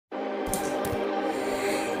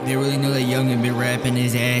They really know that youngin' been rapping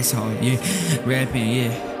his ass off, yeah. Rapping,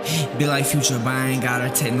 yeah. Be like Future, but I ain't gotta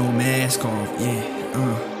take no mask off, yeah.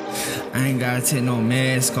 I ain't gotta take no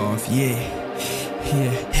mask off, yeah.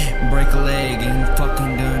 Yeah. Break a leg and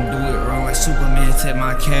fucking done do it wrong like Superman, take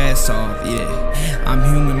my cast off, yeah. I'm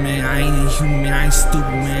human, man, I ain't inhuman, I ain't stupid,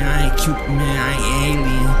 man, I ain't cute, man, I ain't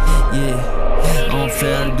alien, yeah. I don't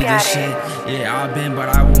fail to do this shit, yeah. I've been, but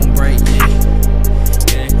I won't break, yeah.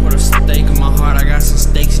 Put a stake in my heart, I got some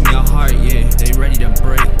stakes in your heart, yeah. They ready to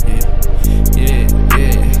break, yeah.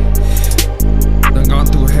 Done gone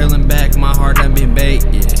through hell and back, my heart done been bait,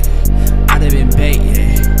 yeah. I done been bait,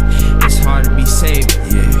 yeah. It's hard to be saved,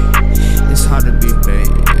 yeah. It's hard to be bait,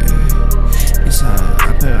 yeah. It's hard,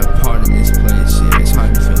 I play a part in this place, yeah. It's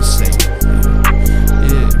hard to feel safe,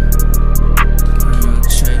 yeah.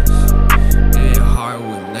 Chase, yeah, hard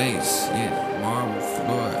with lace, yeah. Marble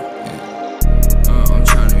floor, yeah. I'm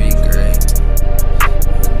trying to be great.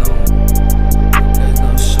 There's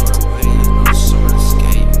no short way, there's no short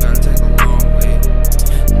escape. You gotta take a long way.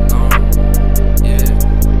 Long, yeah.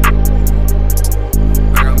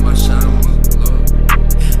 I got my shine on my glow.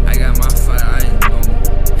 I got my fire, I ain't know.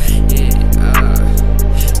 Yeah,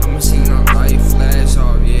 I'ma see my life flash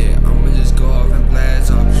off, yeah. I'ma just go off and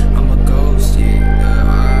blast off. I'm a ghost, yeah.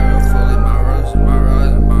 I fully my roast, my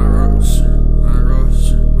roast, my roast, my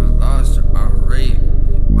roast, my lobster, my rape.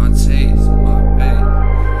 My taste, my pain,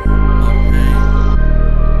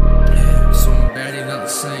 yeah, so bad they not the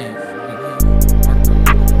same.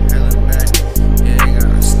 Hella back, yeah, they got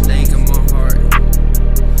a stake in my heart.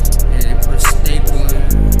 Yeah, they put a staple in it.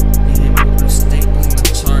 Yeah, they put a staple in the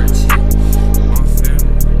charts. Yeah, my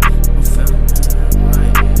family,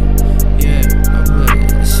 like, yeah, I put it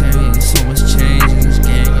the same. There's so much change in this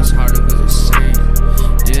game, it's hard to be the same.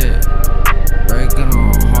 Yeah, breaking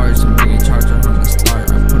all hearts and making charges from the start.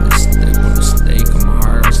 Put a stake on my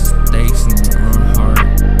heart, got some stakes in my heart.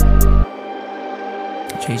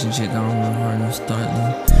 Chasing shit down my heart and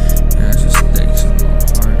starting.